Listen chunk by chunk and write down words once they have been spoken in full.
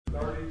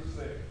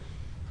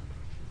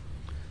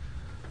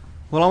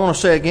Well, I want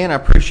to say again, I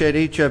appreciate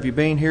each of you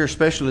being here,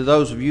 especially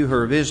those of you who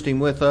are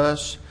visiting with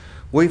us.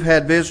 We've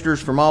had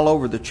visitors from all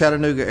over the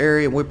Chattanooga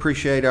area, and we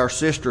appreciate our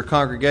sister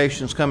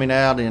congregations coming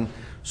out and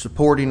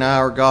supporting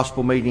our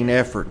gospel meeting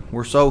effort.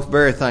 We're so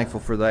very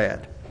thankful for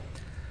that.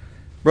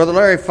 Brother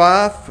Larry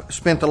Fife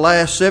spent the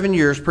last 7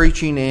 years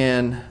preaching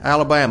in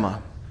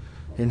Alabama,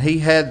 and he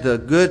had the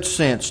good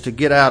sense to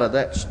get out of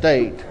that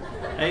state.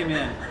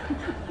 Amen.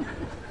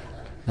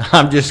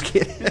 I'm just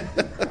kidding.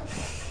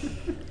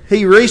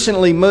 He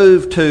recently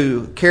moved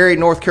to Cary,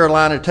 North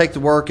Carolina to take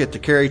the work at the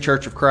Cary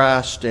Church of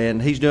Christ,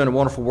 and he's doing a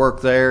wonderful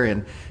work there,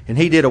 and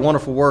he did a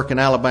wonderful work in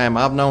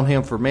Alabama. I've known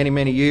him for many,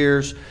 many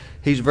years.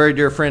 He's a very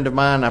dear friend of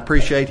mine. I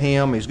appreciate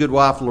him. His good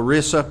wife,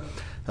 Larissa,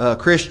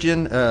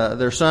 Christian.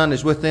 Their son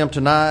is with them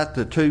tonight,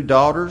 the two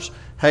daughters,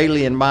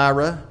 Haley and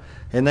Myra,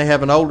 and they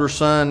have an older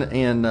son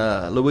in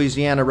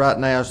Louisiana right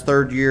now, his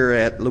third year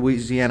at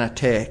Louisiana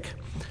Tech.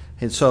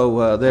 And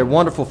so they're a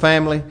wonderful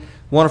family,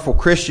 wonderful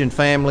Christian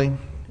family.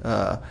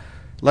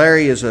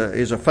 Larry is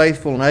a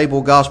faithful and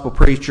able gospel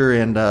preacher,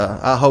 and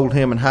I hold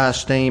him in high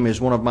esteem as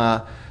one of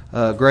my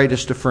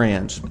greatest of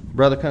friends.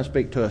 Brother, come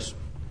speak to us.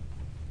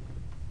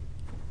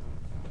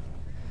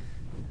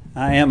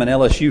 I am an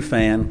LSU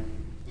fan,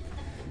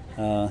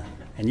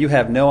 and you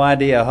have no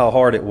idea how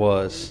hard it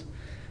was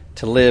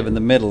to live in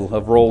the middle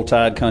of Roll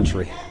Tide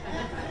country.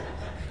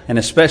 And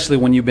especially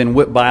when you've been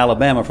whipped by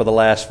Alabama for the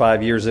last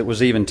 5 years, it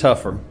was even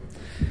tougher.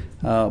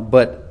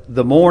 But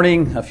the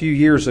morning a few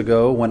years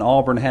ago when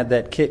Auburn had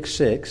that kick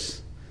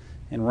six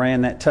and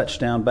ran that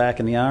touchdown back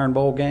in the Iron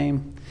Bowl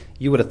game,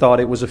 you would have thought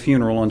it was a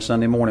funeral on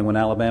Sunday morning when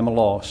Alabama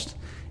lost.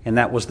 And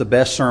that was the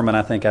best sermon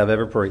I think I've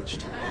ever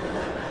preached.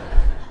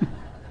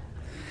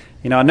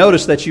 You know, I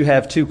noticed that you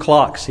have two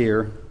clocks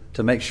here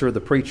to make sure the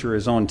preacher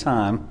is on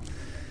time.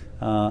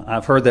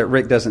 I've heard that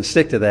Rick doesn't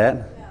stick to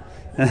that.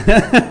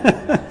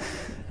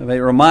 It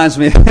reminds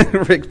me,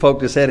 Rick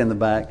poked his head in the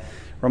back.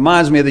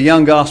 Reminds me of the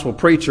young gospel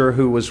preacher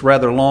who was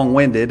rather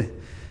long-winded,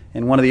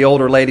 and one of the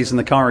older ladies in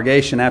the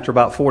congregation, after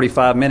about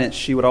 45 minutes,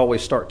 she would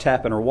always start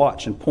tapping her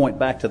watch and point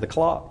back to the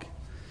clock.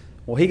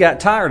 Well, he got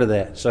tired of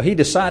that, so he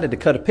decided to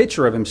cut a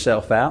picture of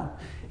himself out,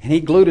 and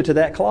he glued it to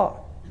that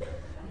clock.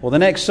 Well, the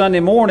next Sunday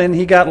morning,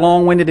 he got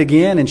long-winded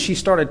again, and she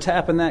started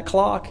tapping that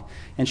clock,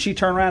 and she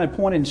turned around and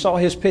pointed and saw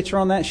his picture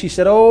on that. She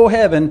said, "Oh,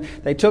 heaven,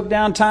 they took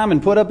down time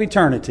and put up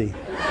eternity."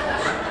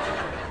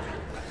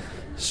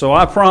 So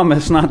I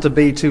promise not to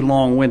be too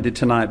long-winded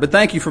tonight. But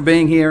thank you for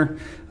being here.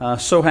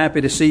 So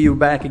happy to see you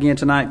back again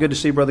tonight. Good to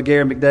see Brother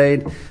Gary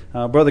McDade.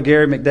 Brother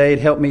Gary McDade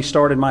helped me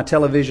start in my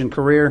television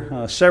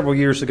career several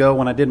years ago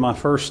when I did my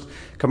first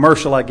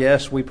commercial, I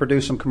guess. We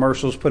produced some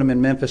commercials, put them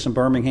in Memphis and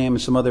Birmingham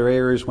and some other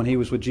areas when he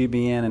was with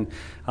GBN. And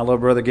I love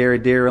Brother Gary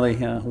dearly.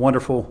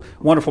 Wonderful,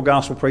 wonderful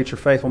gospel preacher,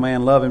 faithful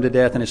man. Love him to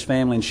death and his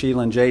family and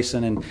Sheila and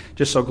Jason. And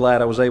just so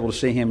glad I was able to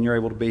see him and you're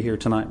able to be here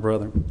tonight,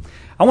 brother.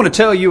 I want to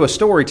tell you a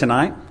story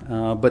tonight,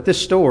 but this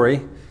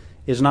story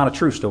is not a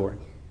true story.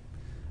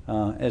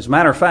 As a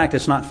matter of fact,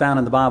 it's not found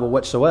in the Bible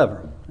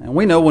whatsoever. And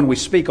we know when we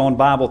speak on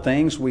Bible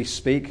things, we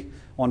speak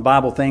on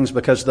Bible things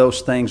because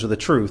those things are the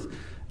truth.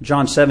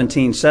 John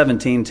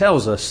 17:17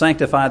 tells us,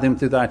 "Sanctify them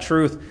through thy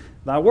truth.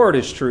 Thy word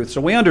is truth."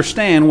 So we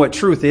understand what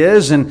truth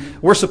is, and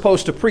we're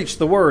supposed to preach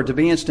the word, to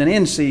be instant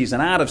in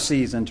season, out of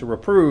season, to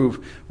reprove,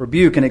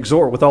 rebuke, and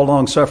exhort with all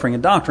long suffering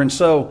and doctrine.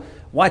 So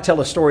why tell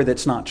a story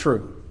that's not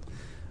true?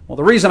 Well,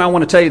 the reason I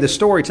want to tell you this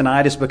story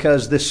tonight is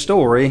because this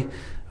story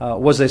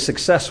was a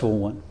successful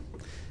one.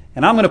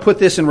 And I'm going to put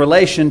this in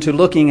relation to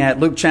looking at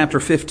Luke chapter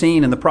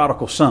 15 and the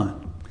prodigal son.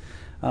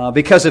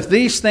 Because if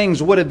these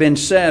things would have been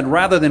said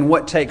rather than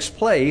what takes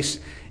place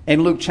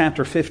in Luke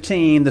chapter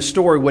 15, the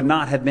story would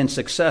not have been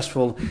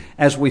successful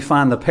as we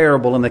find the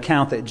parable and the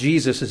account that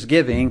Jesus is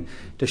giving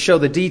to show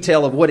the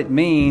detail of what it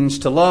means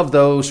to love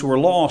those who are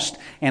lost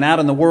and out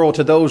in the world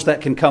to those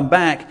that can come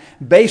back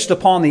based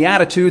upon the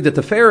attitude that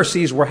the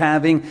Pharisees were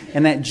having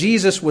and that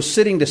Jesus was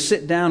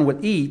sit down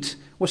with eat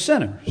with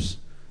sinners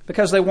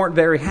because they weren't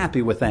very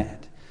happy with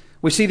that.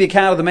 We see the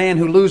account of the man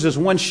who loses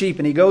one sheep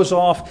and he goes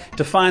off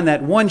to find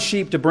that one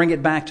sheep to bring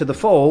it back to the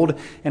fold,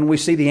 and we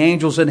see the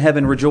angels in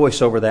heaven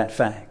rejoice over that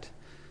fact.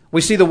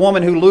 We see the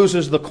woman who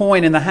loses the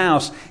coin in the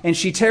house and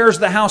she tears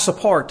the house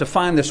apart to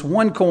find this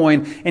one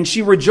coin and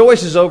she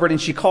rejoices over it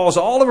and she calls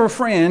all of her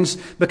friends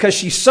because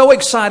she's so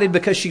excited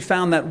because she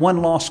found that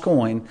one lost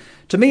coin.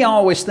 To me, I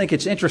always think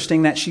it's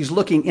interesting that she's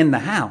looking in the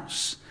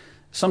house.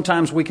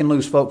 Sometimes we can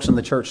lose folks in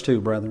the church too,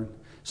 brethren.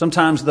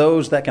 Sometimes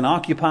those that can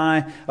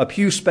occupy a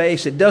pew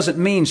space, it doesn't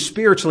mean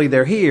spiritually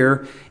they're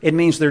here. It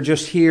means they're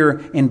just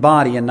here in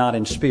body and not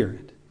in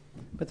spirit.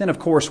 But then, of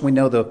course, we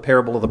know the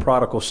parable of the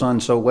prodigal son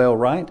so well,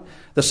 right?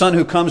 The son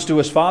who comes to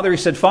his father, he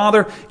said,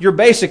 "Father, you're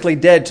basically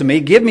dead to me.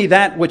 Give me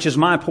that which is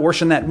my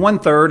portion, that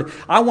 1/3.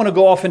 I want to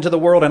go off into the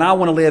world and I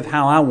want to live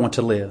how I want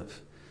to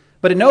live."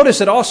 But notice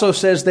it also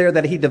says there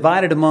that he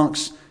divided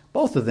amongst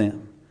both of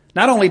them.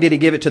 Not only did he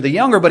give it to the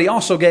younger, but he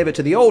also gave it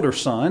to the older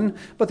son.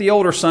 But the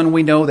older son,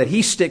 we know that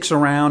he sticks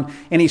around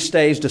and he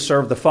stays to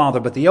serve the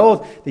father. But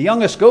the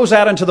youngest goes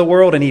out into the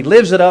world and he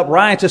lives it up,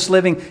 riotous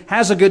living,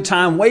 has a good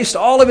time, wastes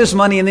all of his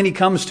money, and then he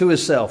comes to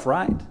himself,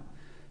 right? It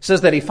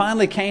says that he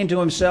finally came to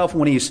himself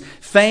when he's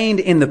feigned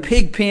in the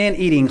pig pen,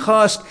 eating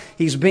husk.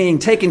 He's being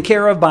taken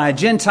care of by a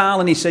Gentile,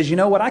 and he says, you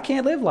know what, I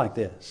can't live like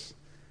this.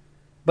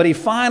 But he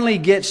finally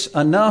gets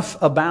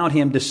enough about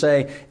him to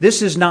say,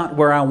 this is not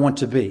where I want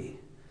to be.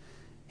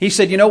 He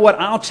said, you know what,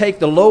 I'll take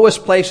the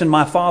lowest place in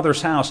my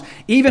father's house.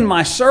 Even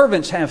my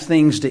servants have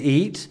things to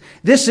eat.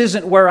 This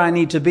isn't where I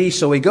need to be.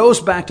 So he goes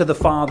back to the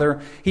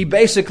father. He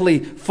basically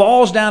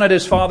falls down at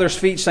his father's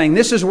feet saying,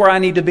 this is where I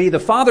need to be. The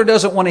father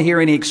doesn't want to hear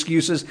any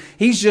excuses.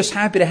 He's just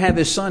happy to have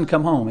his son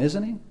come home,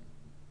 isn't he?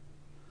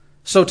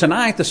 So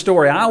tonight, the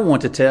story I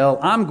want to tell,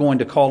 I'm going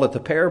to call it the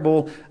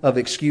parable of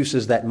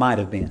excuses that might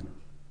have been.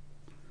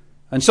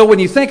 And so when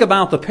you think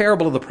about the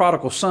parable of the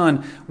prodigal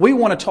son, we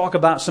want to talk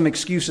about some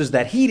excuses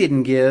that he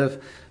didn't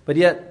give. But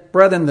yet,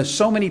 brethren, there's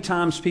so many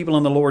times people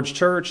in the Lord's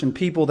church and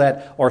people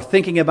that are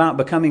thinking about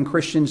becoming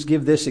Christians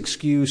give this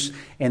excuse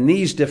and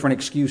these different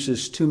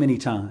excuses too many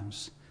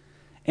times.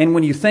 And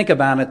when you think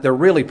about it, they're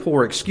really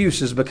poor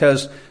excuses,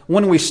 because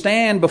when we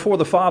stand before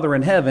the Father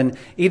in heaven,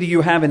 either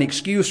you have an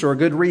excuse or a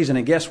good reason.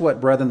 And guess what,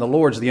 brethren? The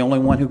Lord's the only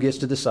one who gets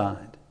to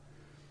decide.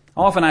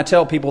 Often I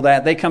tell people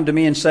that. They come to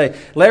me and say,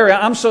 Larry,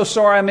 I'm so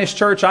sorry I missed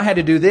church. I had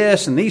to do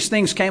this and these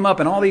things came up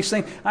and all these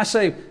things. I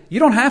say, you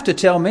don't have to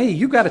tell me.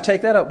 You've got to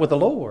take that up with the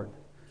Lord.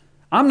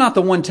 I'm not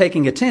the one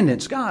taking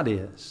attendance. God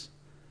is.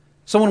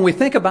 So when we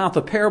think about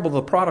the parable of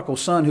the prodigal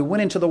son who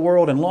went into the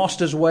world and lost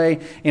his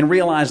way and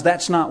realized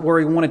that's not where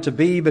he wanted to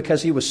be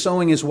because he was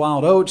sowing his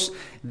wild oats,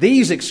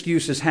 these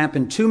excuses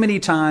happen too many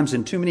times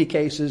in too many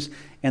cases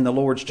in the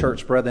Lord's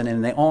church, brethren,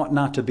 and they ought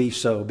not to be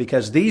so,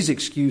 because these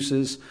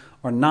excuses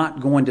are not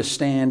going to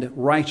stand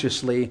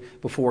righteously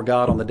before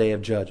God on the day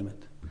of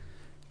judgment.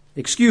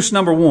 Excuse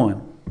number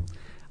one,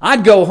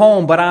 I'd go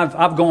home, but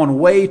I've gone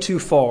way too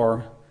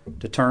far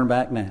to turn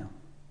back now.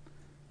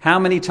 How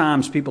many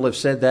times people have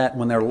said that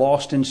when they're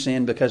lost in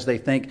sin because they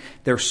think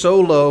they're so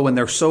low and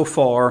they're so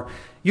far.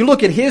 You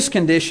look at his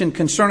condition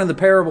concerning the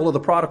parable of the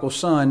prodigal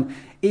son,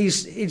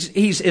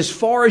 he's as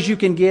far as you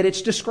can get.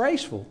 It's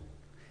disgraceful.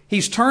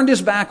 He's turned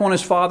his back on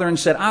his father and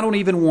said, I don't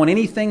even want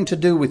anything to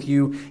do with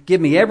you. Give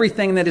me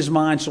everything that is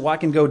mine so I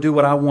can go do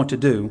what I want to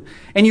do.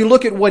 And you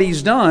look at what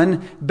he's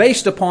done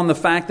based upon the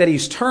fact that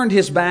he's turned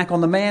his back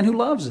on the man who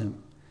loves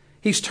him.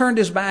 He's turned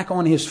his back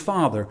on his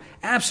father.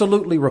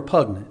 Absolutely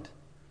repugnant.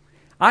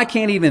 I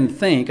can't even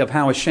think of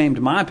how ashamed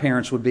my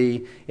parents would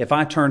be if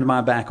I turned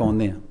my back on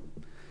them.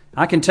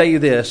 I can tell you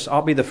this.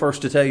 I'll be the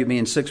first to tell you,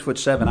 being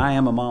 6'7", I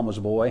am a mama's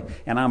boy,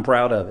 and I'm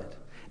proud of it.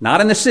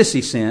 Not in the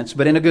sissy sense,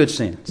 but in a good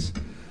sense.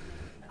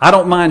 I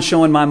don't mind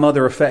showing my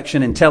mother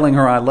affection and telling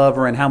her I love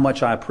her and how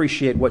much I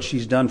appreciate what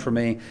she's done for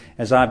me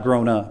as I've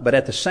grown up. But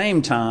at the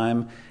same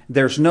time,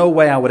 there's no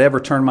way I would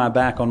ever turn my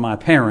back on my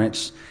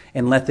parents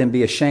and let them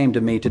be ashamed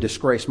of me to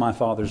disgrace my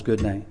father's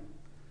good name.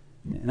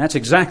 And that's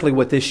exactly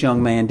what this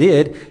young man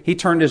did. He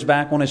turned his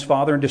back on his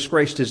father and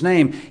disgraced his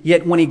name.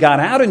 Yet when he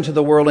got out into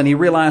the world and he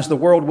realized the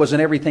world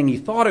wasn't everything he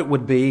thought it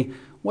would be,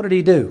 what did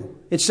he do?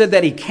 It said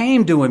that he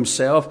came to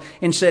himself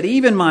and said,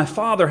 even my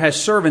father has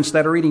servants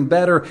that are eating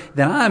better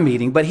than I'm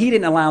eating. But he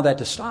didn't allow that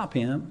to stop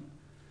him.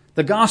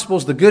 The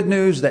gospel's the good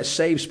news that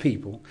saves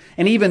people.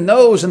 And even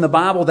those in the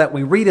Bible that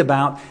we read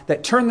about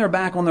that turn their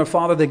back on their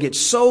father, they get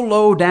so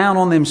low down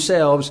on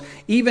themselves,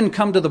 even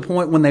come to the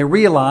point when they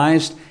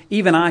realized,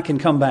 even I can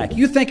come back.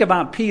 You think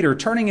about Peter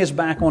turning his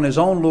back on his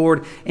own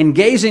Lord and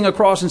gazing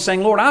across and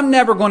saying, Lord, I'm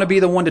never going to be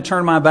the one to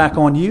turn my back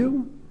on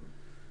you.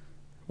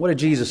 What did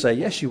Jesus say?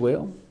 Yes, you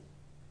will.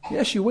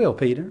 Yes, you will,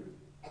 Peter.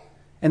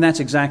 And that's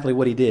exactly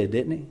what he did,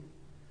 didn't he?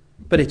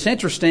 But it's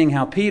interesting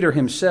how Peter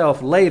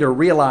himself later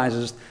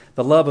realizes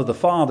the love of the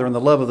Father and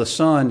the love of the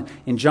Son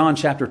in John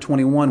chapter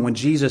 21 when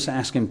Jesus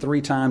asked him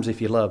 3 times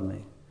if you love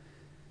me.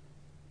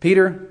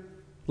 Peter,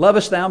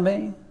 lovest thou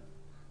me?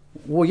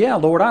 Well, yeah,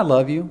 Lord, I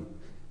love you.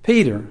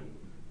 Peter,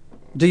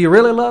 do you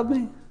really love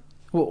me?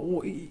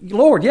 Well,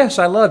 Lord, yes,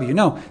 I love you.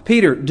 No,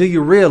 Peter, do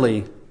you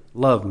really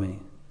love me?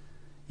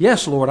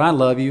 Yes, Lord, I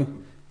love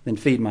you. Then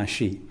feed my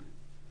sheep.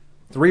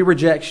 3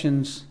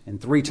 rejections,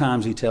 and 3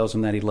 times he tells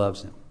him that he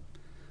loves him.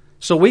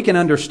 So we can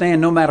understand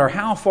no matter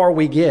how far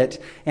we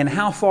get and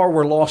how far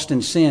we're lost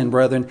in sin,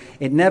 brethren,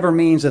 it never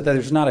means that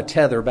there's not a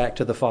tether back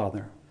to the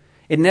Father.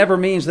 It never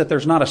means that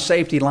there's not a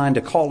safety line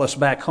to call us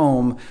back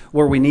home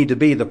where we need to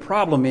be. The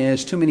problem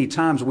is too many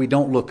times we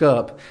don't look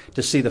up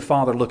to see the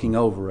Father looking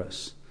over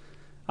us.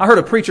 I heard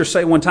a preacher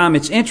say one time,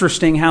 it's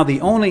interesting how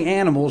the only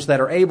animals that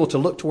are able to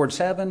look towards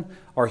heaven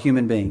are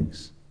human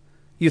beings.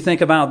 You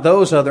think about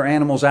those other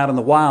animals out in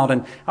the wild,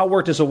 and I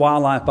worked as a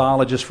wildlife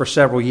biologist for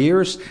several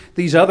years.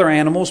 These other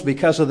animals,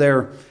 because of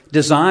their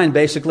design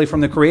basically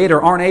from the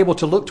Creator, aren't able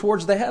to look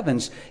towards the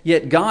heavens.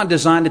 Yet God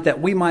designed it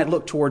that we might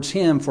look towards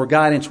Him for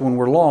guidance when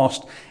we're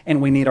lost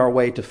and we need our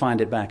way to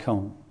find it back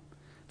home.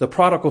 The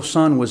prodigal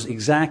son was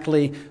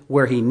exactly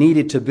where he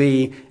needed to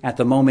be at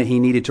the moment he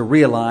needed to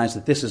realize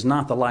that this is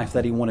not the life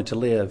that he wanted to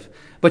live.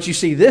 But you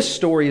see, this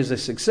story is a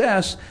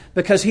success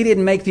because he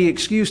didn't make the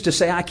excuse to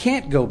say, I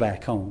can't go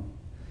back home.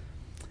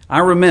 I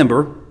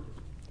remember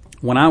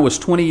when I was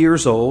 20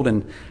 years old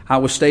and I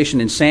was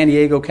stationed in San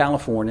Diego,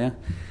 California,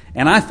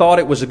 and I thought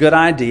it was a good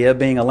idea,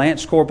 being a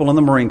Lance Corporal in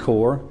the Marine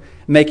Corps,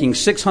 making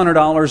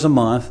 $600 a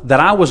month, that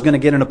I was going to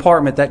get an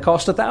apartment that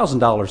cost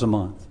 $1,000 a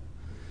month.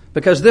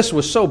 Because this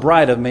was so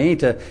bright of me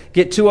to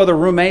get 2 other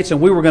roommates,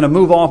 and we were going to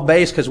move off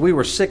base because we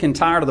were sick and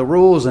tired of the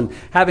rules and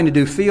having to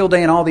do field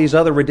day and all these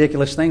other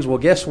ridiculous things. Well,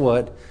 guess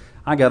what?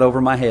 I got over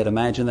my head.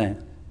 Imagine that.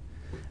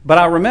 But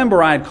I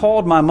remember I had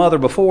called my mother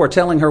before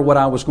telling her what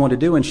I was going to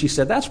do, and she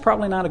said, that's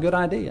probably not a good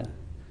idea.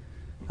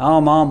 Oh,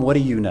 Mom, what do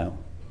you know?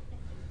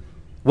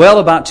 Well,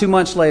 about 2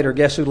 months later,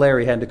 guess who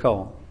Larry had to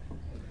call?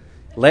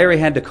 Larry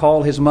had to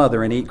call his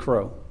mother and eat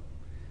crow.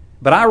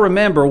 But I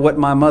remember what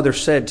my mother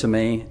said to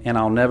me, and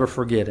I'll never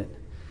forget it.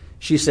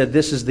 She said,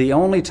 this is the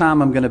only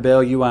time I'm going to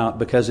bail you out,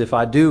 because if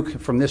I do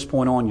from this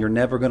point on, you're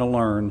never going to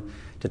learn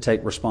to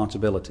take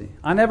responsibility.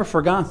 I never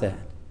forgot that.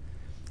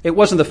 It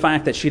wasn't the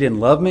fact that she didn't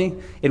love me.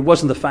 It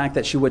wasn't the fact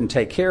that she wouldn't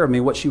take care of me.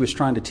 What she was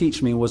trying to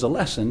teach me was a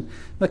lesson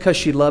because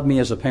she loved me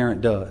as a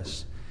parent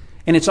does.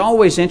 And it's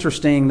always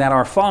interesting that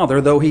our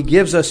Father, though He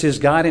gives us His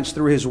guidance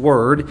through His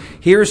Word,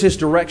 hears His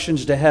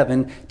directions to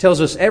heaven, tells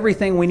us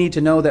everything we need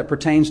to know that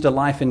pertains to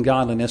life and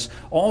godliness,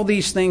 all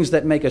these things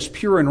that make us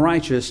pure and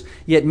righteous,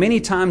 yet many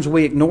times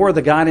we ignore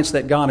the guidance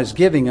that God is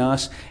giving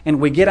us,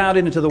 and we get out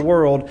into the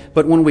world,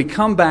 but when we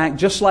come back,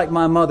 just like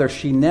my mother,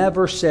 she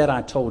never said,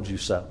 I told you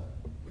so.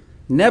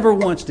 Never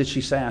once did she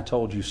say, I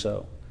told you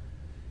so.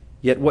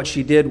 Yet what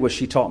she did was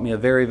she taught me a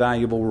very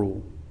valuable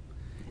rule.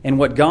 And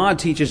what God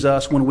teaches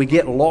us when we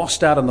get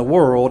lost out in the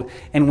world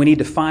and we need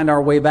to find our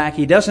way back,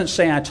 He doesn't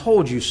say, I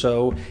told you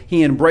so.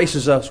 He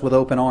embraces us with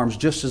open arms,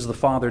 just as the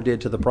Father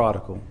did to the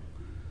prodigal.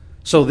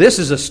 So this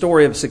is a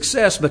story of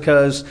success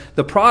because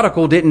the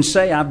prodigal didn't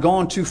say, I've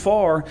gone too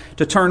far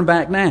to turn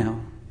back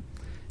now.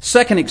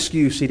 Second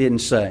excuse he didn't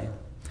say,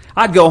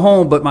 I'd go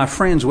home, but my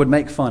friends would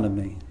make fun of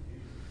me.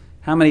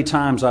 How many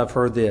times I've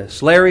heard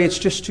this? Larry, it's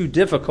just too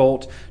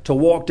difficult to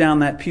walk down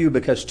that pew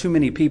because too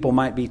many people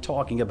might be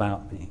talking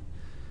about me.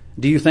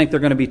 Do you think they're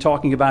going to be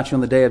talking about you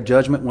on the day of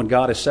judgment when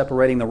God is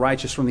separating the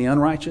righteous from the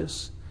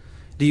unrighteous?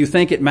 Do you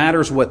think it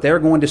matters what they're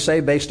going to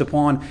say based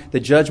upon the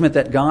judgment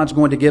that God's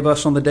going to give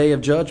us on the day of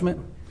judgment?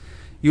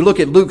 You look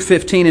at Luke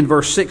 15 and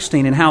verse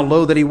 16 and how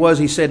low that he was.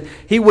 He said,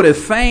 He would have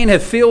fain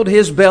have filled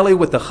his belly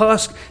with the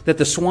husk that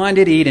the swine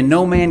did eat, and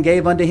no man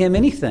gave unto him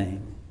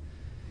anything.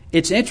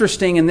 It's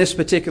interesting in this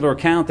particular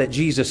account that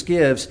Jesus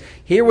gives,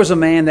 here was a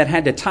man that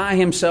had to tie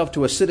himself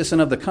to a citizen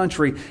of the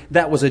country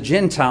that was a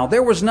Gentile.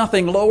 There was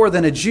nothing lower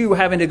than a Jew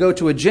having to go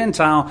to a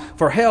Gentile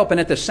for help, and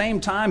at the same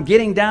time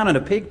getting down in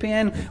a pig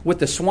pen with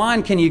the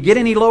swine. Can you get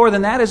any lower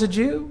than that as a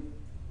Jew?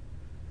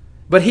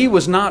 But he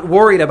was not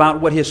worried about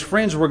what his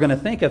friends were going to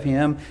think of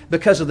him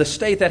because of the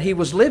state that he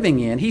was living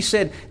in. He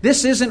said,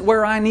 this isn't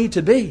where I need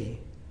to be.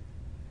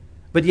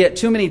 But yet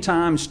too many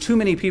times, too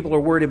many people are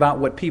worried about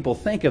what people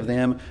think of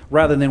them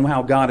rather than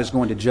how God is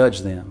going to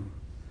judge them.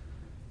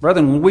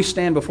 Brethren, when we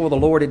stand before the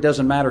Lord, it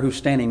doesn't matter who's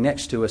standing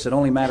next to us. It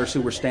only matters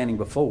who we're standing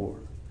before.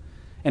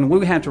 And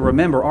we have to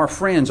remember our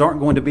friends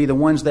aren't going to be the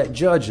ones that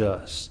judge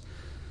us.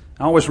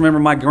 I always remember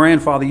my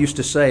grandfather used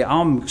to say,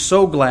 I'm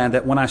so glad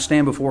that when I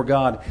stand before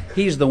God,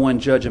 He's the one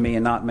judging me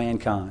and not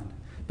mankind.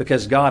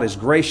 Because God is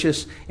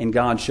gracious and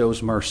God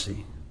shows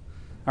mercy.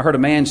 I heard a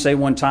man say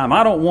one time,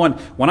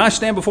 when I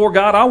stand before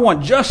God, I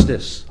want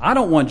justice. I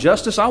don't want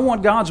justice, I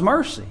want God's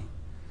mercy.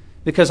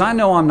 Because I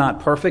know I'm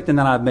not perfect and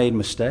that I've made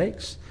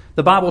mistakes.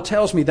 The Bible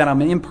tells me that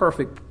I'm an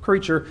imperfect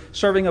creature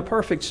serving a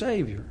perfect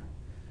Savior.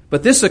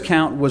 But this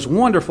account was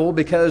wonderful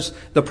because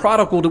the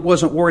prodigal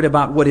wasn't worried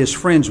about what his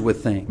friends would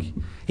think.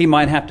 He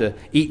might have to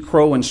eat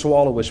crow and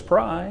swallow his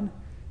pride.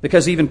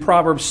 Because even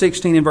Proverbs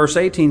 16 and verse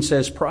 18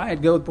 says,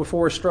 pride goeth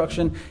before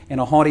destruction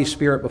and a haughty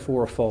spirit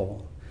before a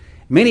fall.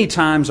 Many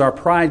times our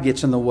pride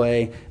gets in the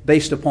way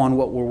based upon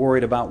what we're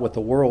worried about what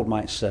the world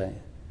might say.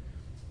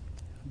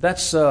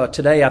 That's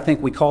today I think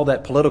we call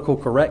that political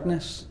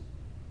correctness.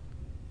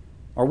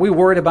 Are we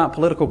worried about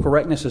political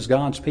correctness as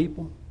God's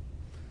people?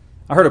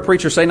 I heard a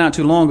preacher say not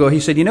too long ago, he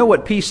said, you know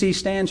what PC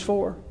stands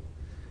for?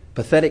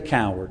 Pathetic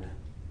coward.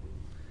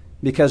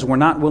 Because we're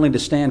not willing to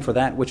stand for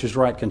that which is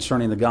right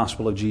concerning the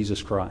gospel of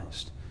Jesus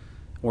Christ.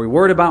 Are we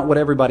worried about what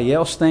everybody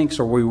else thinks,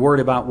 or are we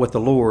worried about what the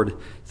Lord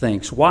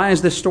thinks? Why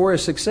is this story a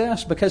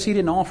success? Because he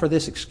didn't offer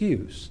this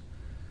excuse.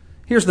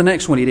 Here's the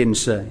next one he didn't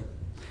say.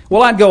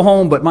 Well, I'd go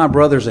home, but my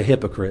brother's a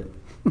hypocrite.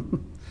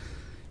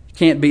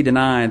 Can't be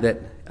denied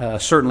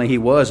that certainly he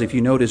was, if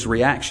you note his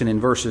reaction in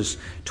verses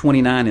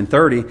 29 and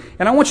 30.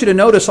 And I want you to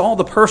notice all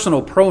the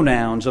personal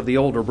pronouns of the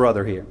older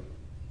brother here.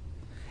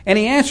 And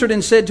he answered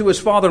and said to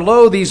his father,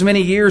 Lo, these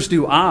many years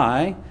do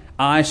I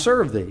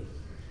serve thee.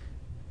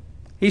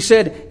 He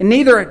said,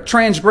 neither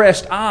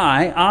transgressed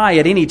I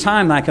at any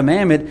time thy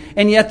commandment,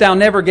 and yet thou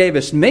never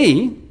gavest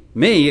me,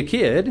 a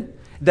kid,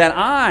 that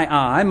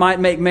I might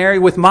make merry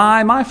with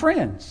my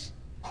friends.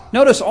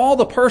 Notice all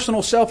the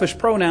personal selfish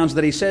pronouns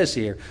that he says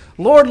here.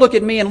 Lord, look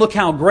at me and look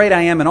how great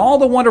I am and all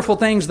the wonderful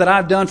things that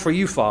I've done for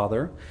you,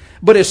 Father.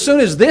 But as soon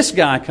as this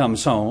guy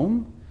comes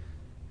home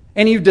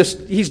and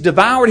he's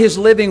devoured his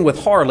living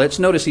with harlots,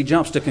 notice he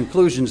jumps to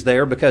conclusions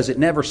there because it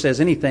never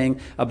says anything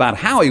about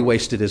how he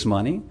wasted his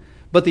money.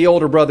 But the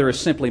older brother is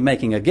simply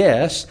making a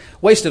guess.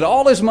 Wasted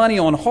all his money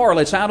on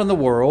harlots out in the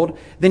world,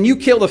 then you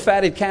kill the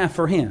fatted calf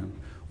for him.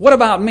 What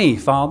about me,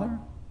 Father?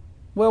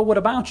 Well, what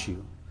about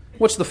you?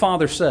 What's the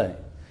father say?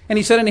 And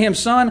he said unto him,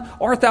 Son,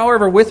 art thou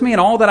ever with me, and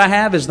all that I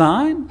have is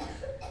thine?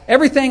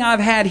 Everything I've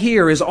had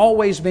here has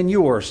always been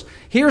yours.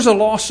 Here's a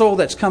lost soul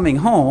that's coming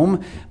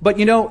home. But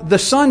the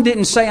son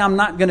didn't say, I'm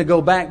not going to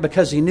go back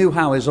because he knew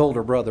how his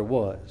older brother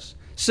was.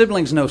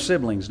 Siblings know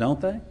siblings,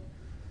 don't they?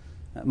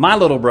 My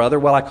little brother,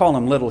 well, I call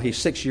him little. He's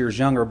 6 years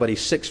younger, but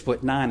he's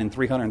 6'9" and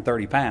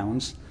 330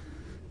 pounds.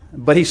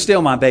 But he's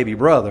still my baby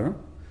brother.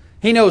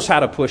 He knows how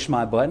to push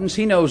my buttons.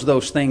 He knows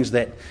those things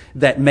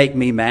that make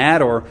me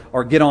mad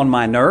or get on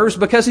my nerves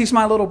because he's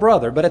my little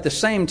brother. But at the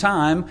same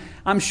time,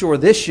 I'm sure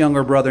this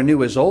younger brother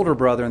knew his older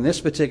brother in this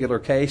particular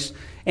case.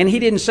 And he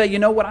didn't say, you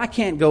know what, I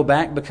can't go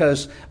back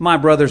because my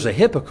brother's a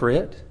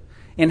hypocrite.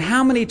 And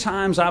how many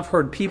times I've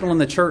heard people in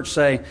the church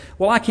say,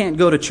 well, I can't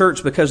go to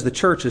church because the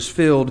church is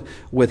filled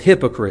with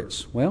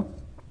hypocrites. Well,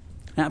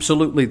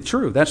 absolutely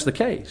true. That's the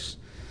case.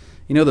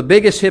 The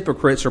biggest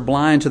hypocrites are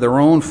blind to their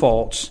own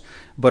faults,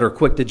 but are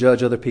quick to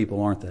judge other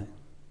people, aren't they?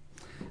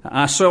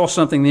 I saw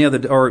something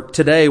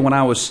today when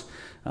I was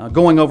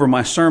going over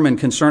my sermon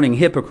concerning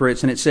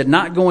hypocrites, and it said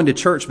not going to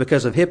church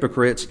because of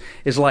hypocrites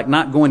is like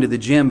not going to the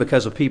gym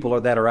because of people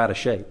that are out of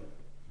shape.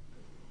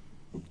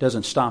 It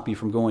doesn't stop you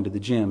from going to the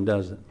gym,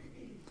 does it?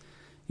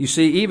 You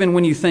see, even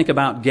when you think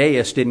about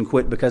Gaius didn't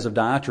quit because of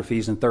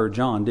Diotrephes in 3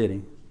 John, did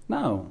he?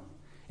 No.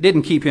 It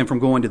didn't keep him from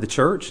going to the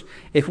church.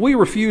 If we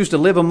refuse to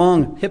live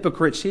among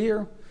hypocrites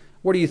here,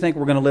 where do you think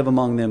we're going to live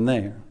among them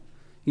there?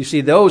 You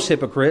see, those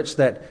hypocrites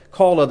that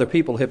call other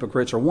people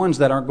hypocrites are ones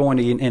that aren't going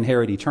to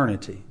inherit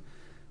eternity.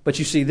 But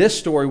you see, this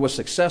story was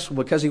successful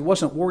because he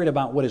wasn't worried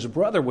about what his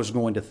brother was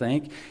going to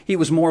think. He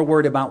was more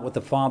worried about what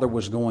the father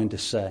was going to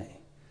say.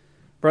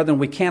 Brethren,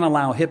 we can't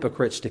allow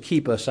hypocrites to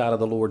keep us out of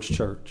the Lord's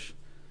church.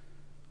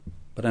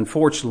 But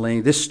unfortunately,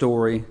 this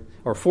story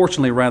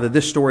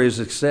is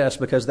a success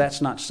because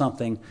that's not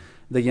something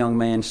the young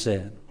man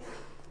said.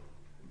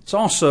 It's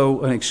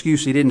also an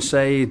excuse he didn't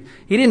say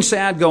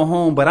I'd go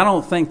home, but I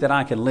don't think that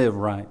I can live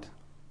right.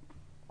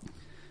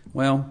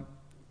 Well,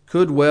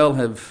 could well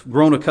have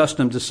grown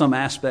accustomed to some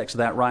aspects of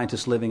that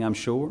righteous living, I'm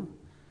sure.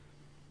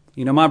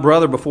 My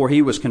brother, before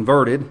he was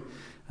converted,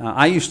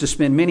 I used to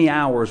spend many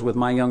hours with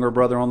my younger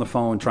brother on the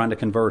phone trying to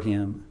convert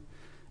him.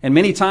 And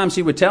many times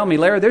he would tell me,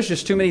 Larry, there's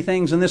just too many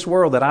things in this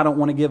world that I don't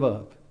want to give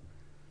up.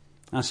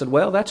 I said,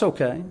 well, that's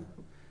okay.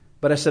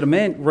 But I said,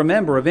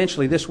 remember,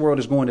 eventually this world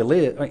is going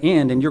to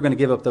end and you're going to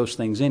give up those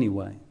things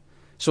anyway.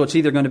 So it's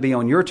either going to be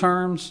on your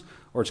terms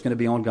or it's going to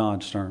be on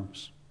God's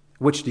terms.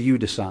 Which do you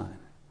decide?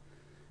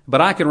 But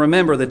I can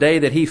remember the day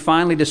that he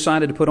finally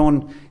decided to put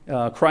on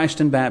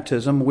Christ in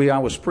baptism. I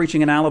was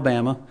preaching in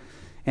Alabama,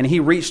 and he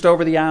reached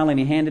over the aisle and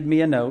he handed me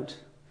a note.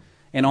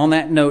 And on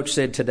that note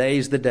said,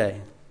 today's the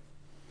day.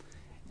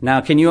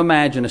 Now, can you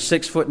imagine a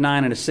 6'9"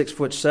 and a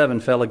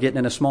 6'7" fella getting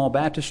in a small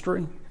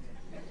baptistry?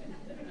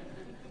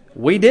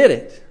 We did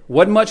it.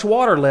 Wasn't much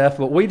water left,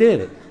 but we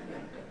did it.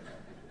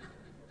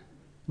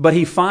 But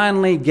he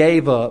finally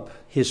gave up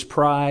his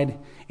pride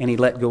and he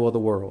let go of the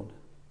world.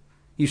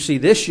 You see,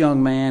 this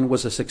young man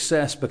was a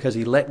success because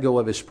he let go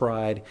of his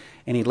pride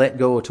and he let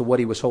go to what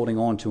he was holding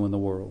on to in the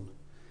world.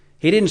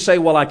 He didn't say,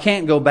 well, I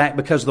can't go back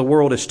because the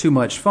world is too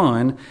much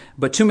fun.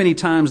 But too many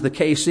times the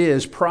case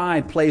is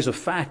pride plays a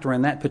factor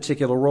in that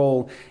particular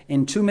role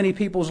in too many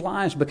people's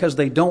lives because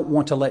they don't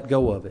want to let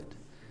go of it,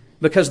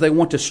 because they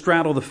want to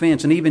straddle the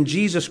fence. And even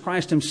Jesus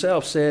Christ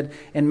himself said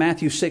in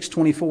Matthew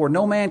 6:24,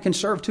 no man can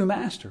serve two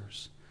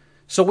masters.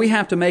 So we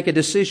have to make a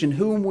decision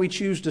whom we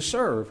choose to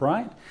serve,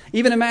 right?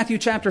 Even in Matthew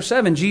chapter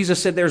 7,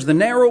 Jesus said there's the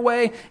narrow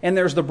way and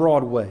there's the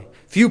broad way.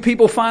 Few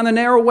people find the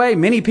narrow way.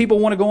 Many people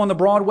want to go on the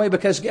broad way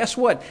because guess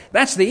what?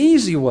 That's the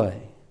easy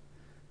way.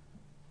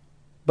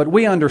 But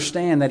we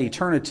understand that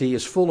eternity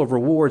is full of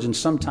rewards and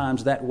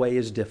sometimes that way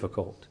is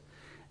difficult.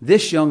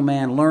 This young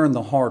man learned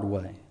the hard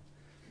way.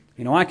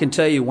 I can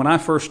tell you when I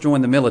first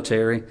joined the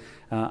military,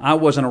 I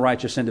wasn't a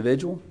righteous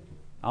individual.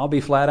 I'll be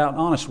flat out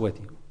honest with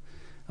you.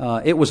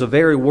 It was a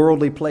very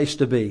worldly place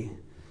to be.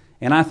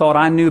 And I thought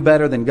I knew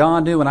better than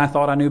God knew, and I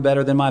thought I knew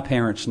better than my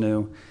parents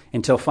knew,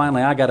 until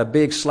finally I got a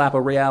big slap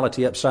of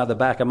reality upside the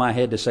back of my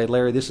head to say,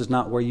 Larry, this is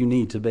not where you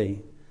need to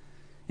be.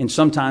 And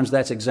sometimes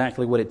that's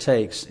exactly what it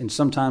takes. And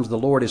sometimes the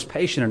Lord is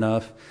patient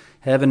enough,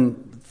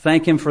 heaven,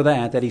 thank Him for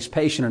that He's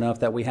patient enough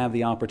that we have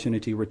the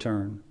opportunity to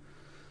return.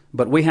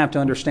 But we have to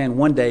understand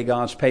one day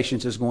God's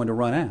patience is going to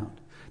run out.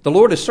 The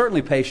Lord is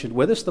certainly patient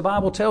with us. The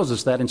Bible tells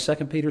us that in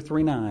 2 Peter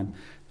 3:9.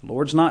 The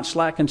Lord's not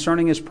slack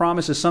concerning His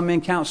promises. Some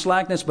men count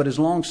slackness, but is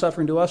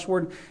long-suffering to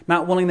usward,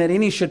 not willing that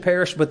any should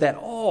perish, but that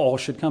all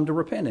should come to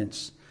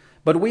repentance.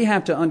 But we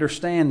have to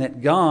understand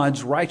that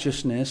God's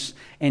righteousness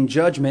and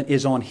judgment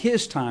is on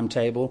His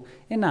timetable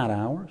and not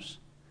ours.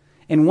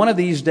 And one of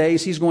these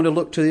days, He's going to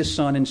look to His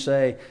Son and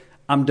say,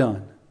 I'm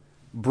done.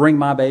 Bring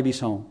my babies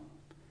home.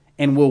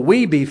 And will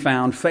we be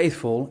found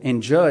faithful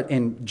and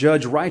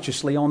judge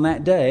righteously on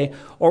that day?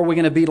 Or are we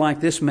going to be like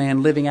this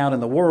man living out in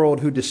the world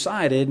who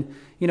decided,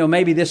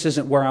 maybe this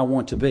isn't where I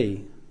want to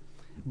be?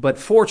 But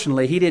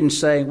fortunately, he didn't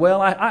say,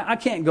 well, I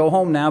can't go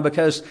home now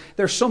because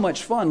there's so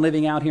much fun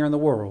living out here in the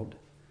world.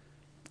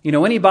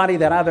 Anybody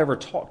that I've ever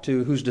talked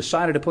to who's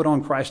decided to put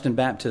on Christ in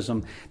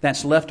baptism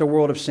that's left a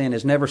world of sin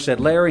has never said,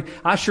 Larry,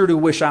 I sure do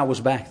wish I was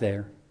back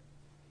there.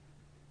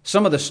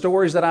 Some of the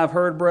stories that I've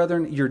heard,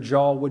 brethren, your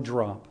jaw would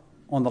drop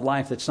on the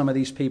life that some of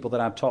these people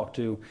that I've talked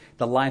to,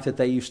 the life that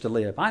they used to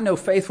live. I know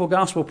faithful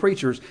gospel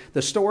preachers,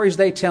 the stories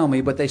they tell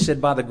me, but they said,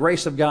 by the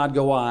grace of God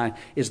go I,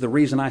 is the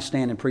reason I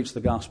stand and preach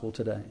the gospel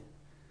today.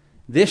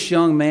 This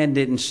young man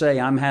didn't say,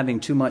 I'm having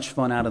too much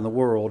fun out in the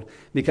world,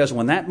 because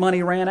when that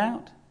money ran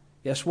out,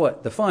 guess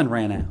what? The fun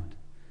ran out.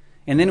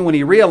 And then when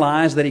he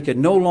realized that he could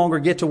no longer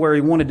get to where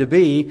he wanted to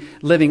be,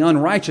 living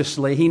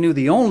unrighteously, he knew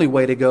the only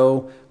way to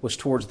go was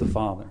towards the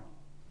Father.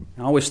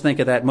 I always think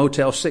of that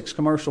Motel 6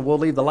 commercial, we'll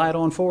leave the light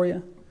on for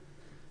you.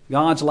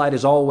 God's light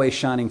is always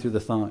shining through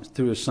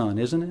His sun,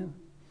 isn't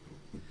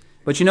it?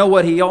 But you know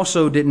what? He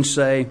also didn't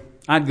say,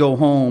 I'd go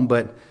home,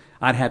 but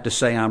I'd have to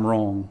say I'm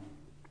wrong.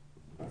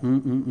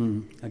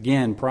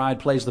 Again, pride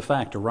plays the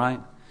factor,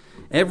 right?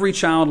 Every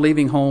child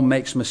leaving home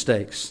makes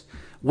mistakes.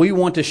 We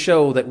want to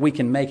show that we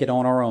can make it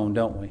on our own,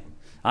 don't we?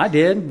 I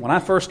did. When I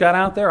first got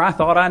out there, I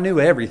thought I knew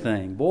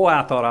everything. Boy,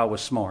 I thought I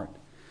was smart.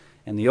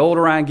 And the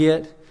older I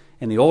get,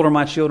 and the older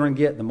my children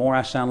get, the more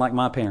I sound like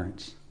my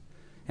parents.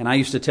 And I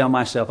used to tell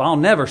myself, I'll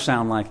never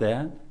sound like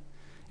that.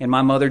 And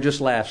my mother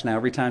just laughs now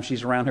every time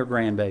she's around her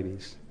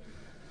grandbabies.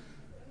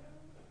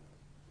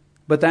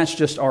 But that's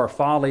just our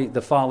folly,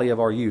 the folly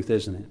of our youth,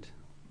 isn't it?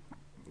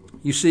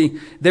 You see,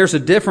 there's a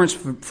difference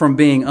from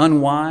being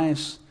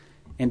unwise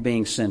and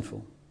being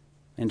sinful.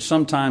 And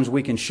sometimes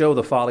we can show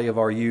the folly of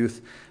our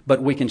youth,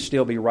 but we can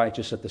still be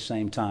righteous at the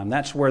same time.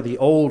 That's where the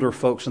older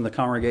folks in the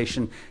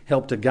congregation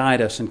help to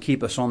guide us and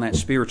keep us on that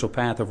spiritual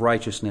path of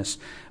righteousness.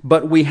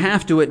 But we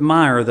have to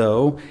admire,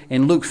 though,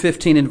 in Luke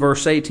 15 and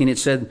verse 18, it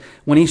said,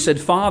 when he said,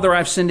 Father,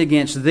 I've sinned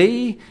against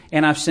thee,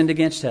 and I've sinned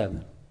against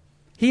heaven.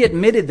 He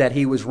admitted that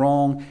he was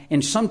wrong,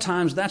 and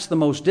sometimes that's the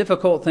most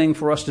difficult thing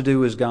for us to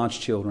do as God's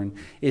children,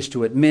 is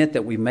to admit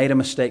that we made a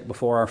mistake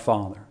before our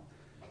Father.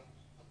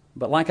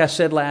 But like I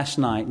said last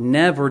night,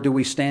 never do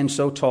we stand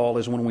so tall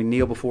as when we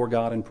kneel before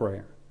God in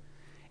prayer.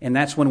 And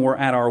that's when we're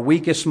at our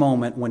weakest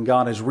moment, when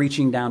God is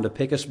reaching down to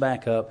pick us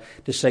back up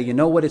to say, you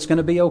know what, it's going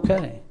to be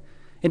okay.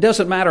 It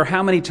doesn't matter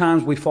how many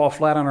times we fall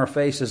flat on our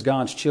face as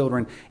God's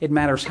children. It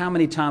matters how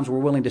many times we're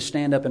willing to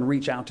stand up and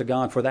reach out to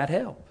God for that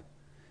help.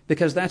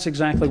 Because that's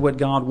exactly what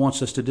God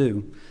wants us to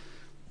do.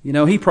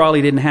 He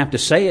probably didn't have to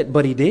say it,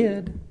 but He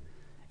did.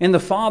 And the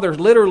Father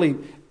literally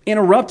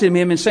interrupted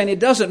him and saying, it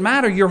doesn't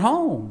matter, you're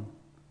home.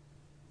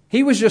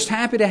 He was just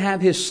happy to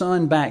have his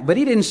son back. But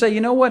he didn't say, you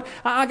know what,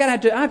 I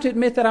have to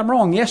admit that I'm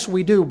wrong. Yes,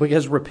 we do,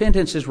 because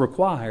repentance is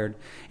required.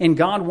 And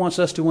God wants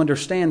us to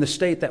understand the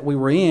state that we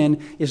were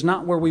in is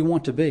not where we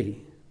want to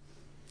be.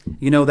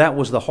 That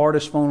was the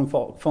hardest phone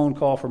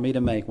call for me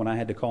to make when I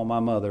had to call my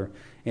mother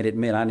and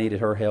admit I needed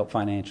her help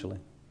financially.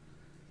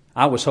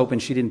 I was hoping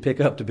she didn't pick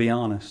up, to be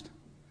honest.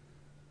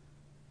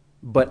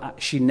 But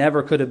she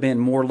never could have been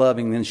more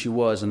loving than she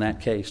was in that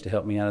case to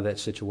help me out of that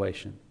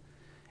situation.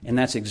 And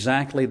that's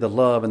exactly the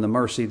love and the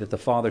mercy that the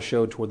Father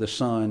showed toward the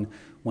Son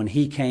when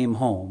He came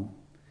home.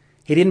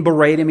 He didn't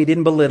berate him. He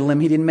didn't belittle him.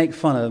 He didn't make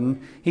fun of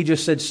him. He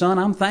just said, Son,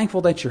 I'm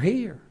thankful that you're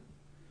here.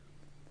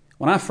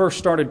 When I first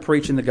started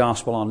preaching the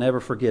gospel, I'll never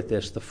forget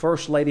this, the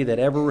first lady that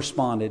ever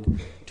responded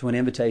to an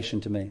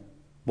invitation to me.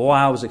 Boy,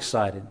 I was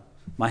excited.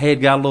 My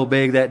head got a little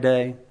big that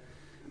day,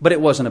 but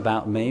it wasn't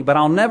about me. But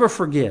I'll never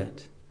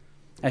forget,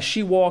 as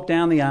she walked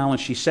down the aisle and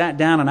she sat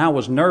down, and I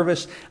was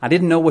nervous. I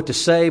didn't know what to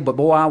say, but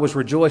boy, I was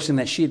rejoicing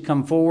that she had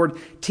come forward.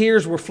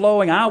 Tears were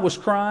flowing. I was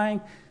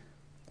crying.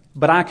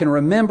 But I can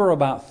remember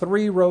about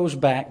 3 rows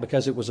back,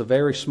 because it was a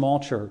very small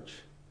church,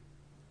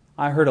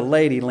 I heard a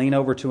lady lean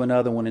over to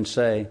another one and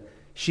say,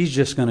 she's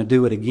just going to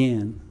do it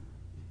again.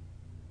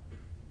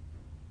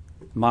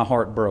 My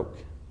heart broke.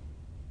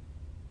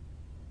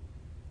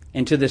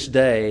 And to this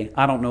day,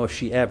 I don't know if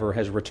she ever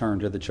has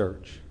returned to the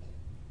church.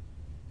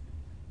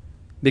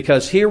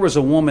 Because here was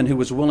a woman who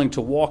was willing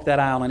to walk that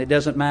aisle, and it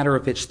doesn't matter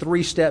if it's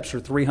 3 steps or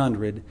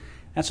 300.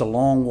 That's a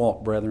long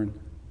walk, brethren.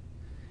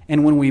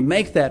 And when we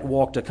make that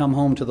walk to come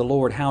home to the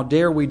Lord, how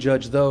dare we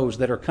judge those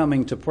that are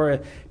coming to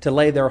pray, to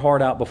lay their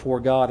heart out before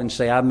God and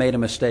say, I've made a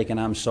mistake and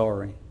I'm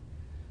sorry.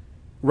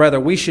 Rather,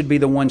 we should be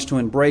the ones to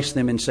embrace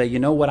them and say, you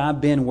know what, I've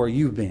been where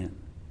you've been.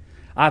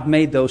 I've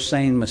made those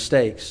same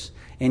mistakes.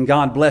 And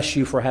God bless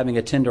you for having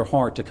a tender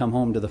heart to come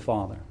home to the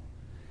Father.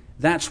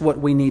 That's what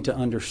we need to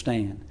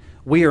understand.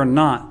 We are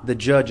not the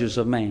judges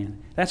of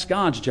man. That's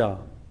God's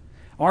job.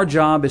 Our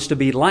job is to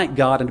be like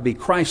God and to be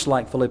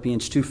Christ-like,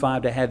 Philippians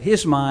 2:5, to have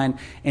His mind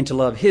and to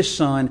love His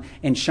Son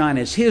and shine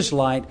as His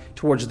light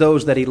towards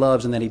those that He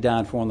loves and that He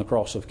died for on the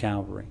cross of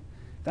Calvary.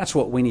 That's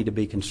what we need to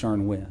be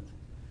concerned with.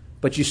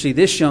 But you see,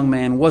 this young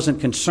man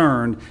wasn't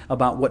concerned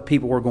about what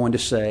people were going to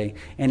say,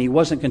 and he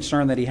wasn't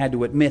concerned that he had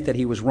to admit that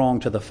he was wrong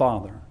to the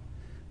Father,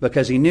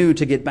 because he knew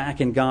to get back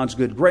in God's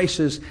good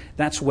graces,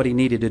 that's what he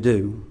needed to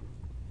do.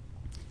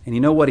 And you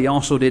know what? He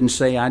also didn't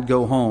say, I'd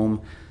go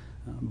home,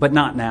 but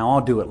not now,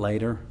 I'll do it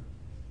later.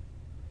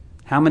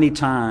 How many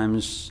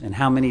times and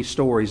how many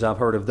stories I've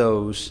heard of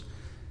those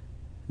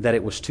that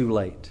it was too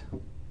late.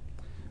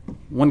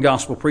 One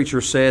gospel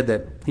preacher said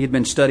that he had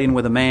been studying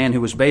with a man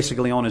who was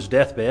basically on his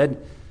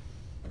deathbed.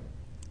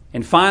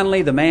 And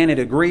finally, the man had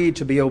agreed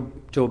to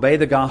obey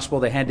the gospel.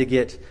 They had to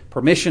get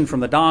permission from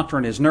the doctor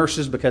and his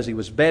nurses because he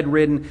was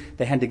bedridden.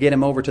 They had to get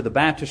him over to the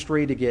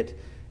baptistry to get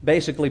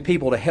basically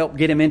people to help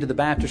get him into the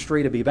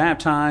baptistry to be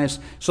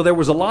baptized. So there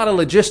was a lot of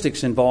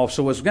logistics involved,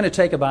 so it was going to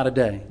take about a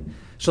day.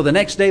 So the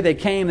next day they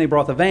came, they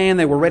brought the van,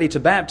 they were ready to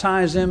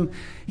baptize him.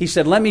 He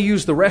said, let me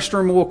use the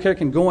restroom real quick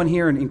and go in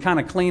here and kind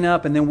of clean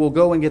up, and then we'll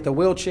go and get the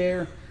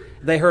wheelchair.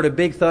 They heard a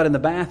big thud in the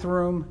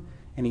bathroom,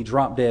 and he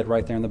dropped dead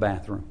right there in the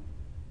bathroom.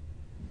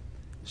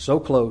 So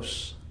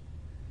close,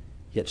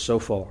 yet so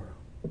far.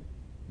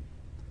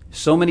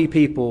 So many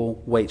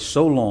people wait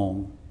so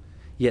long,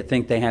 yet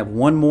think they have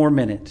one more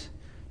minute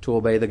to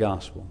obey the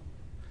gospel.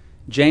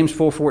 James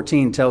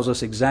 4:14 tells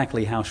us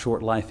exactly how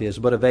short life is,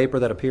 but a vapor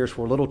that appears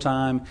for a little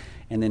time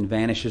and then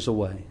vanishes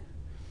away.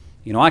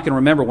 You know, I can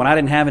remember when I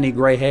didn't have any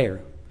gray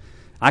hair.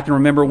 I can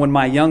remember when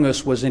my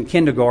youngest was in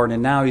kindergarten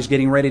and now he's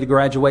getting ready to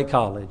graduate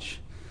college.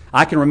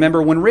 I can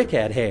remember when Rick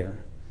had hair.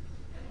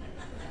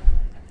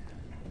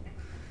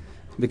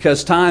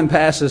 Because time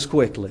passes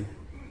quickly.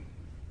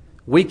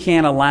 We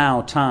can't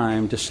allow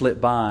time to slip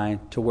by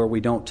to where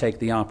we don't take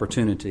the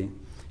opportunity.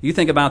 You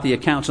think about the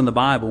accounts in the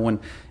Bible when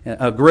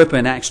Agrippa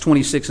in Acts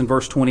 26 and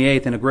verse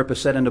 28, and Agrippa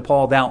said unto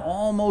Paul, thou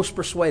almost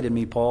persuaded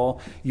me,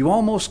 Paul. You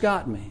almost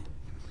got me.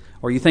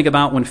 Or you think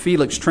about when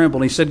Felix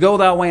trembled. He said, go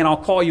that way and I'll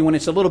call you when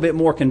it's a little bit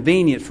more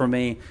convenient for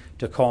me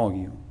to call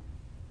you.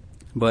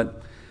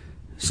 But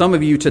some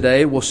of you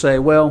today will say,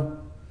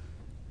 well,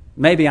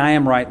 maybe I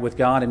am right with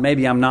God and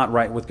maybe I'm not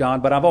right with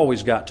God, but I've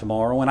always got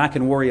tomorrow and I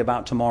can worry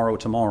about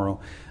tomorrow.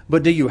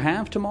 But do you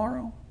have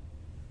tomorrow?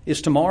 Is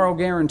tomorrow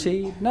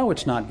guaranteed? No,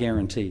 it's not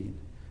guaranteed.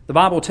 The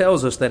Bible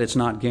tells us that it's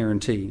not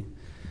guaranteed.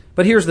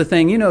 But here's the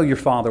thing, you know your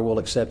Father will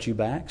accept you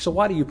back, so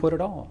why do you put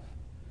it off?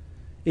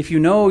 If you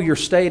know your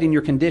state and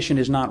your condition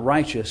is not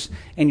righteous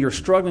and you're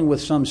struggling with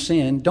some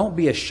sin, don't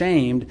be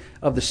ashamed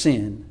of the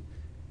sin.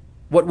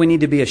 What we need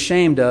to be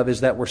ashamed of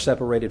is that we're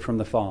separated from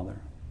the Father.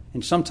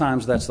 And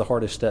sometimes that's the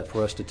hardest step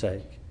for us to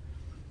take.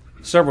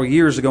 Several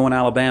years ago in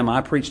Alabama,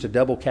 I preached a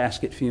double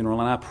casket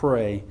funeral, and I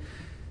pray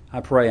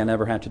I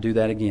never have to do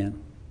that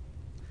again.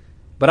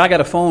 But I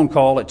got a phone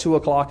call at 2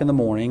 o'clock in the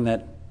morning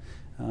that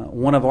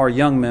one of our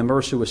young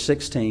members who was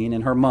 16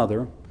 and her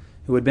mother,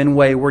 who had been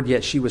wayward,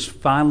 yet she was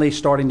finally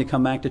starting to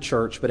come back to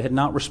church but had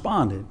not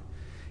responded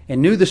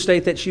and knew the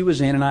state that she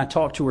was in, and I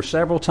talked to her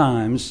several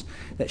times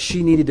that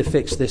she needed to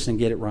fix this and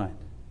get it right.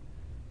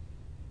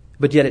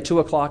 But yet at 2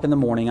 o'clock in the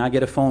morning, I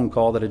get a phone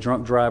call that a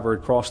drunk driver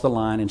had crossed the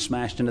line and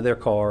smashed into their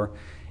car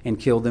and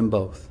killed them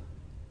both.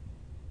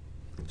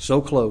 So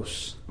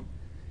close,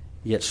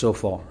 yet so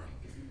far.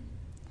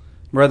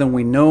 Brethren,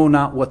 we know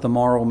not what the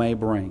morrow may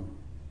bring.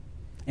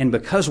 And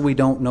because we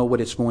don't know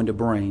what it's going to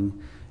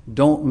bring,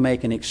 don't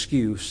make an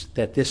excuse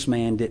that this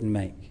man didn't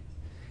make.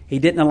 He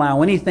didn't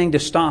allow anything to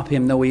stop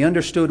him, though he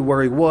understood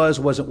where he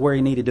wasn't where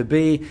he needed to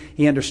be.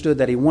 He understood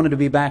that he wanted to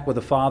be back with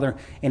the Father,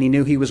 and he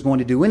knew he was going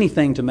to do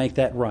anything to make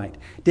that right.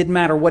 Didn't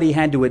matter what he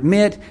had to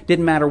admit,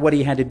 didn't matter what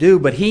he had to do,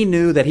 but he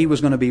knew that he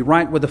was going to be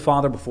right with the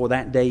Father before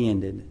that day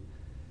ended.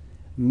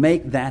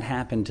 Make that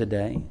happen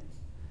today.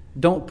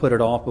 Don't put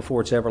it off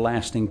before it's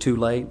everlasting too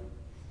late.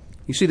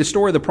 You see, the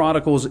story of the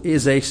prodigals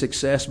is a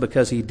success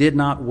because he did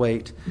not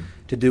wait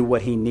to do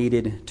what he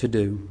needed to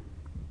do.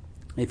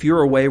 If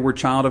you're a wayward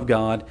child of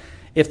God,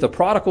 if the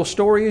prodigal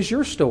story is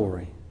your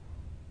story,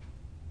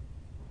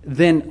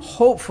 then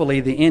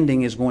hopefully the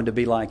ending is going to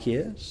be like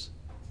his,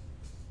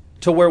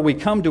 to where we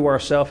come to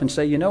ourselves and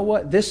say, you know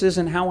what, this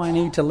isn't how I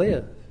need to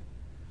live.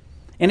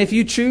 And if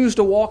you choose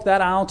to walk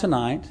that aisle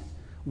tonight,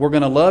 we're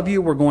going to love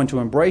you, we're going to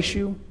embrace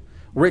you.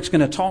 Rick's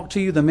going to talk to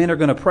you. The men are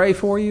going to pray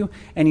for you.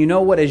 And you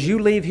know what? As you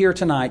leave here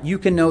tonight, you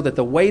can know that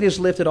the weight is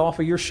lifted off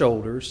of your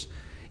shoulders.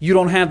 You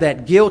don't have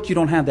that guilt. You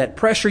don't have that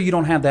pressure. You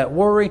don't have that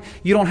worry.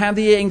 You don't have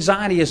the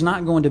anxiety is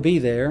not going to be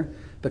there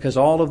because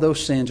all of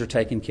those sins are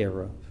taken care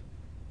of.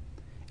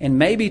 And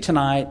maybe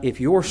tonight, if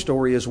your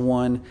story is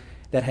one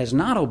that has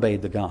not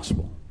obeyed the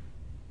gospel,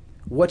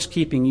 what's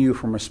keeping you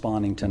from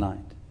responding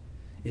tonight?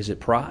 Is it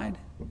pride?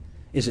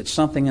 Is it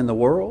something in the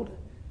world?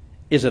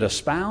 Is it a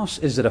spouse?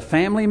 Is it a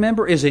family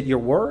member? Is it your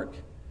work?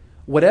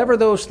 Whatever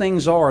those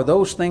things are,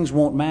 those things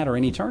won't matter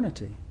in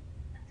eternity.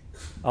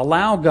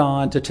 Allow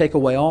God to take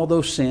away all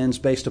those sins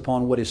based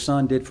upon what His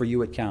Son did for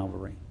you at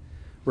Calvary.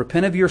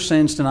 Repent of your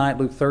sins tonight,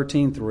 Luke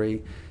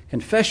 13:3.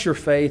 Confess your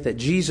faith that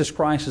Jesus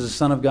Christ is the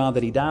Son of God,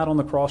 that He died on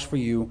the cross for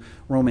you,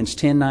 Romans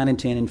 10, 9, and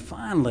 10. And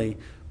finally,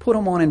 put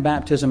Him on in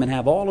baptism and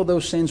have all of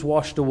those sins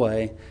washed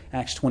away,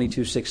 Acts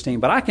 22, 16.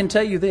 But I can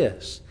tell you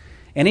this,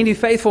 and any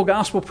faithful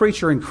gospel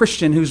preacher and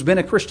Christian who's been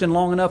a Christian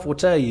long enough will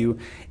tell you,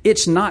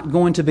 it's not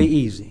going to be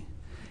easy.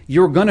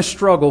 You're going to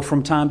struggle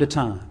from time to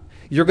time.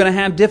 You're going to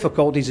have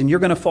difficulties, and you're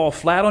going to fall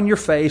flat on your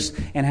face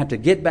and have to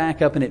get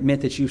back up and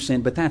admit that you've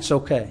sinned, but that's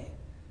okay.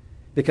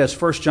 Because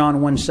 1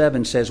 John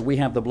 1:7 says we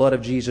have the blood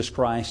of Jesus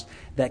Christ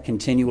that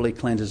continually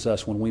cleanses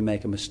us when we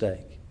make a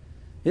mistake.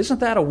 Isn't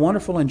that a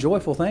wonderful and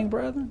joyful thing,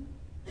 brethren?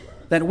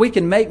 That we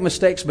can make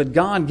mistakes, but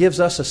God gives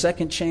us a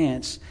second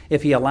chance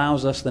if He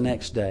allows us the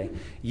next day.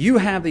 You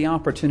have the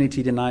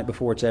opportunity tonight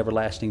before it's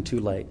everlasting too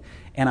late.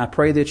 And I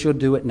pray that you'll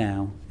do it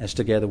now as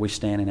together we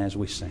stand and as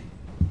we sing.